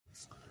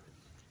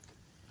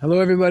Hello,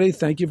 everybody.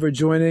 Thank you for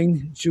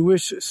joining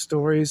Jewish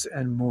Stories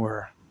and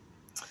More.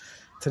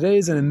 Today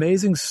is an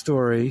amazing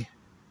story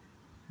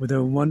with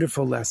a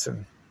wonderful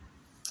lesson.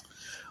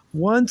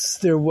 Once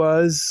there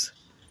was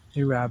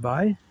a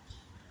rabbi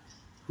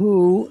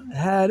who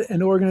had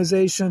an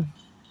organization.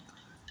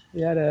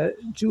 He had a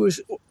Jewish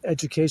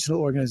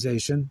educational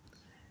organization,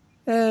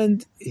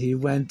 and he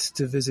went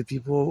to visit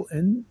people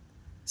in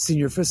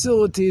senior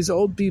facilities,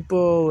 old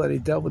people, and he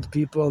dealt with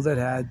people that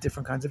had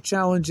different kinds of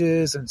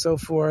challenges and so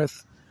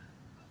forth.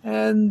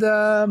 And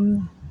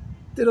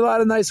did a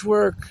lot of nice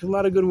work, a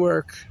lot of good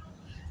work.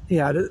 He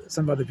had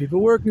some other people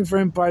working for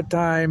him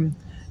part-time,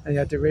 and he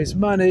had to raise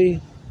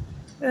money.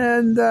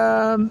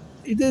 And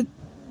he did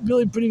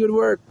really pretty good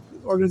work.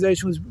 The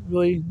organization was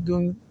really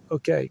doing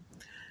okay.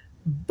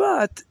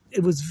 But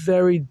it was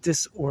very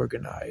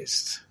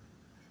disorganized.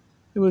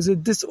 It was a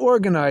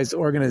disorganized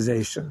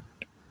organization.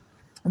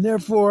 And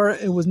therefore,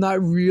 it was not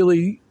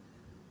really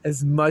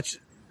as much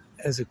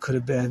as it could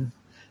have been.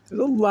 There's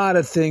a lot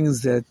of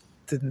things that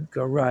didn't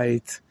go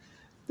right.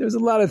 There's a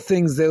lot of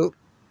things that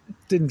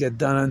didn't get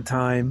done on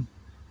time.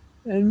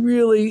 And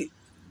really,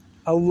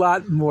 a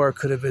lot more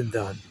could have been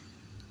done.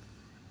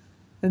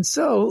 And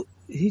so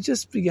he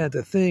just began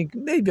to think,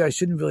 maybe I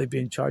shouldn't really be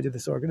in charge of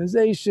this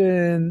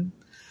organization.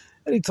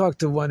 And he talked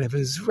to one of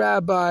his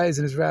rabbis,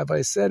 and his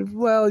rabbi said,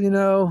 well,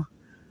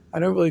 I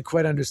don't really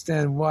quite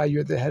understand why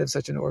you're the head of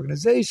such an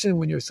organization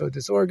when you're so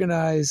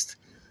disorganized.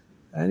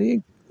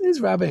 And his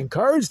rabbi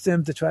encouraged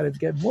him to try to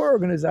get more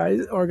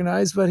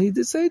organized, but he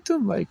did say to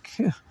him,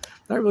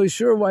 not really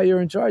sure why you're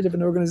in charge of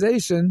an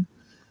organization,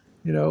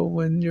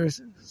 when you're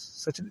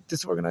such a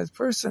disorganized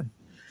person.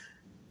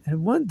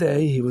 And one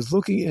day he was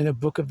looking in a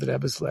book of the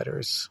Rebbe's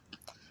letters,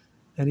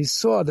 and he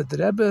saw that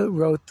the Rebbe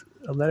wrote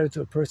a letter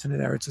to a person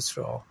in Eretz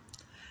Yisrael.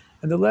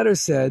 And the letter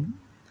said,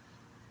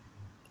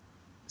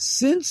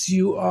 since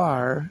you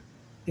are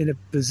in a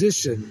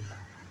position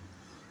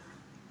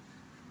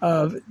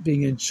of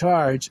being in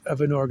charge of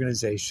an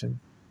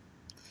organization,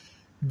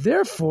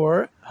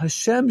 therefore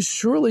Hashem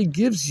surely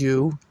gives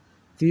you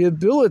the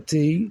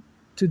ability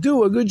to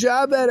do a good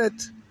job at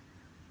it.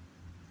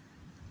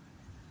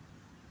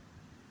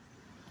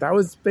 That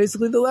was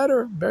basically the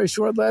letter, very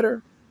short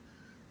letter.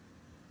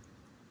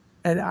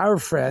 And our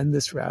friend,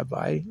 this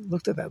rabbi,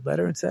 looked at that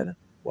letter and said,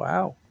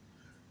 wow,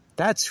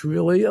 that's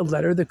really a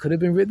letter that could have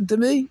been written to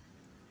me.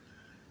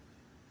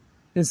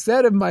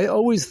 Instead of my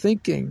always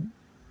thinking,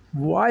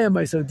 why am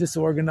I so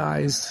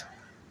disorganized?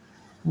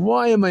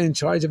 Why am I in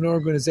charge of an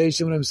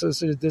organization when I'm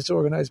such a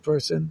disorganized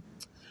person?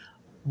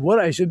 What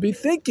I should be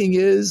thinking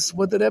is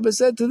what the Rebbe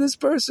said to this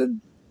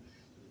person.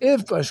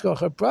 If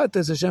B'Hashgacha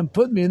Pratis Hashem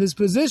put me in this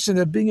position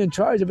of being in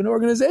charge of an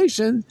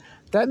organization,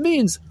 that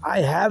means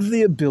I have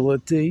the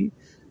ability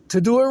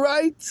to do it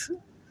right,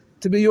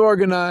 to be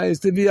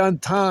organized, to be on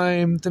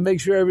time, to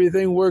make sure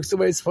everything works the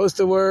way it's supposed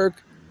to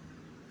work.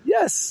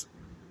 Yes,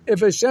 if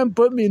Hashem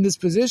put me in this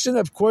position,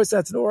 of course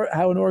that's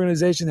how an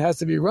organization has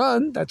to be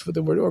run. That's what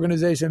the word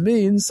organization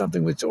means,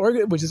 something which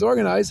is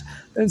organized.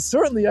 Then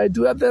certainly I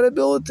do have that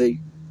ability.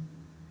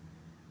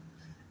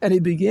 And he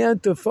began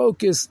to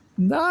focus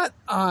not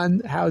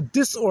on how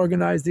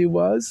disorganized he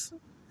was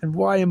and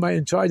why am I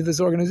in charge of this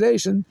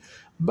organization,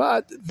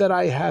 but that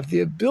I have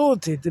the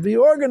ability to be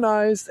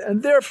organized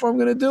and therefore I'm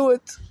going to do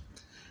it.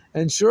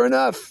 And sure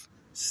enough,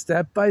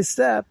 step by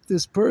step,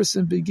 this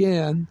person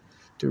began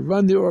to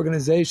run the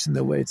organization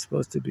the way it's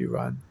supposed to be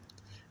run.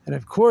 And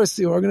of course,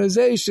 the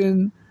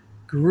organization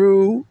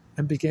grew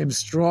and became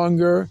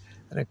stronger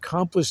and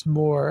accomplished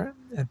more,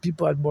 and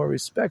people had more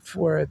respect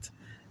for it.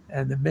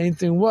 And the main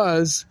thing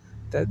was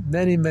that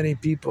many, many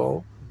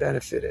people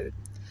benefited.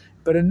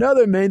 But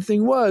another main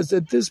thing was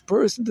that this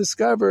person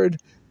discovered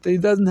that he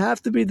doesn't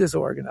have to be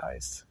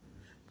disorganized.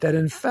 That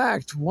in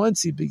fact,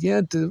 once he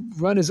began to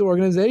run his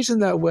organization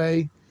that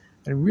way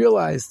and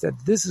realized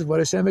that this is what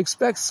Hashem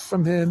expects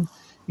from him,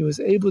 he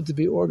was able to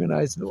be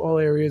organized in all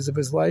areas of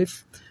his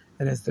life.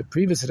 And as the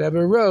previous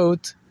Rebbe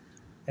wrote,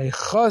 a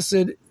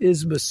chassid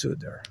is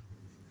mesudar.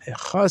 A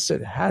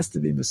chassid has to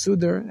be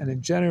mesudar, and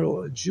in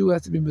general, a Jew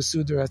has to be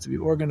mesudar, has to be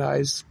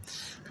organized.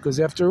 Because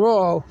after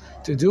all,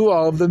 to do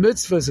all of the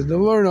mitzvahs and to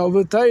learn all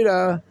the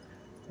Torah,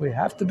 we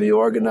have to be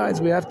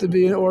organized. We have to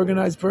be an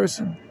organized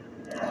person.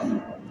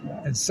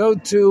 And so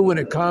too, when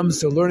it comes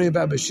to learning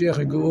about Mashiach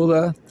and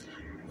Geula,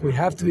 we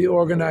have to be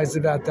organized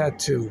about that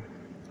too.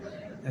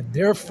 And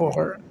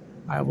therefore,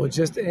 I will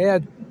just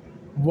add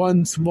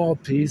one small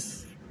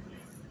piece,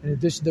 in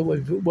addition to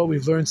what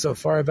we've learned so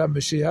far about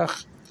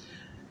Mashiach,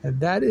 and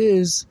that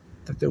is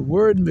that the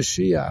word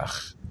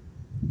Mashiach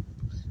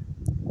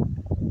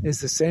is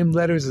the same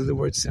letters as the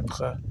word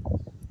Simcha.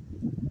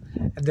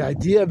 And the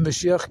idea of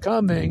Mashiach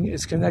coming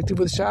is connected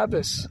with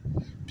Shabbos,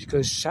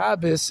 because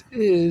Shabbos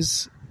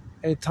is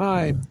a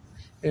time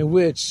in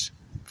which,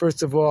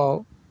 first of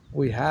all,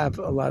 we have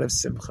a lot of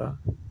Simcha.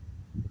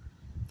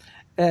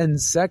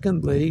 And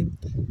secondly,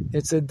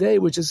 it's a day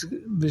which is,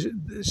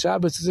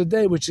 Shabbos is a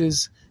day which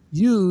is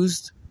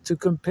used to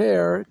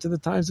compare to the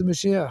times of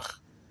Mashiach.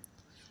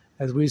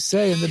 As we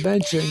say in the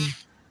benching,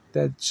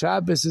 that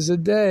Shabbos is a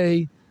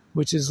day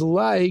which is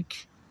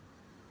like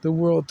the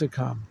world to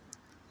come.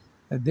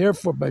 And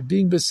therefore, by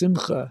being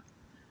besimcha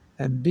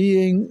and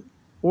being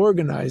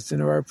organized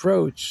in our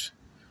approach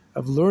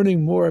of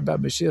learning more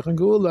about Mashiach and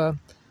Geula,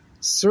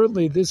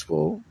 certainly this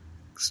will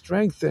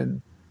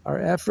strengthen our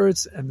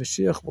efforts, and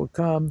Mashiach will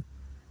come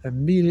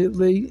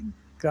immediately,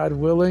 God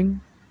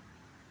willing,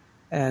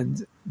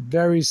 and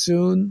very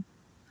soon,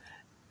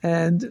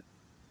 and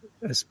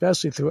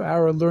especially through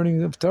our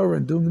learning of Torah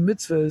and doing the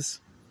mitzvahs,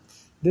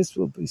 this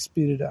will be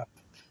speeded up.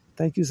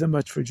 Thank you so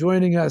much for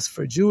joining us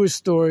for Jewish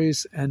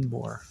Stories and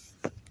more.